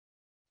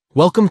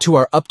Welcome to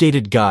our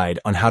updated guide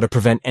on how to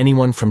prevent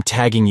anyone from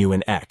tagging you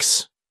in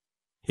X.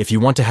 If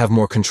you want to have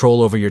more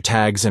control over your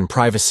tags and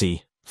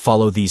privacy,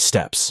 follow these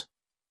steps.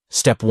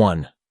 Step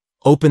 1.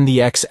 Open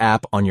the X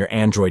app on your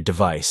Android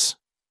device.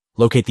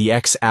 Locate the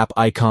X app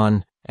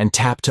icon and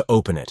tap to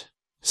open it.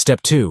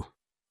 Step 2.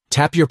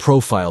 Tap your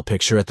profile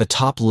picture at the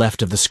top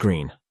left of the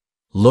screen.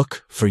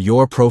 Look for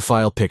your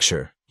profile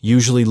picture,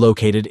 usually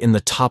located in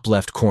the top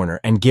left corner,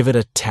 and give it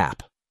a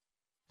tap.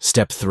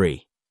 Step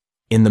 3.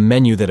 In the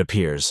menu that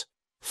appears,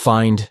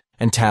 find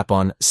and tap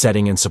on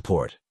Setting and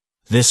Support.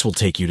 This will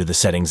take you to the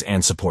Settings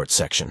and Support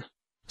section.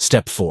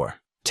 Step 4.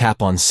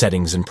 Tap on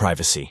Settings and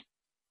Privacy.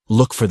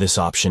 Look for this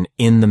option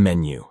in the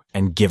menu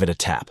and give it a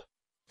tap.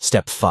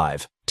 Step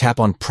 5. Tap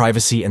on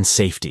Privacy and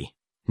Safety.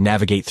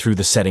 Navigate through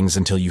the settings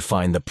until you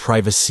find the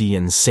Privacy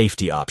and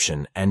Safety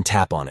option and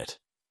tap on it.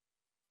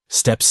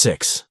 Step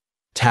 6.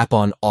 Tap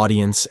on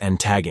Audience and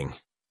Tagging.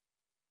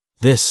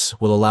 This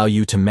will allow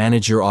you to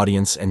manage your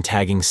audience and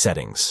tagging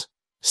settings.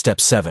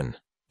 Step 7.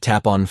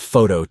 Tap on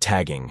Photo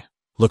Tagging.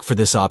 Look for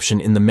this option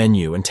in the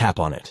menu and tap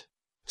on it.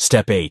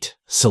 Step 8.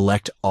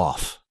 Select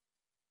Off.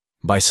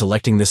 By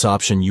selecting this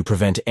option, you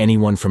prevent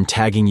anyone from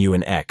tagging you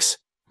in X.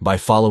 By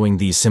following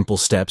these simple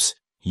steps,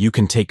 you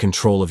can take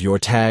control of your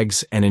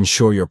tags and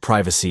ensure your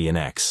privacy in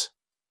X.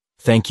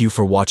 Thank you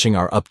for watching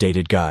our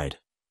updated guide.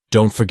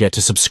 Don't forget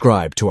to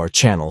subscribe to our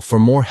channel for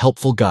more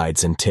helpful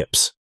guides and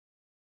tips.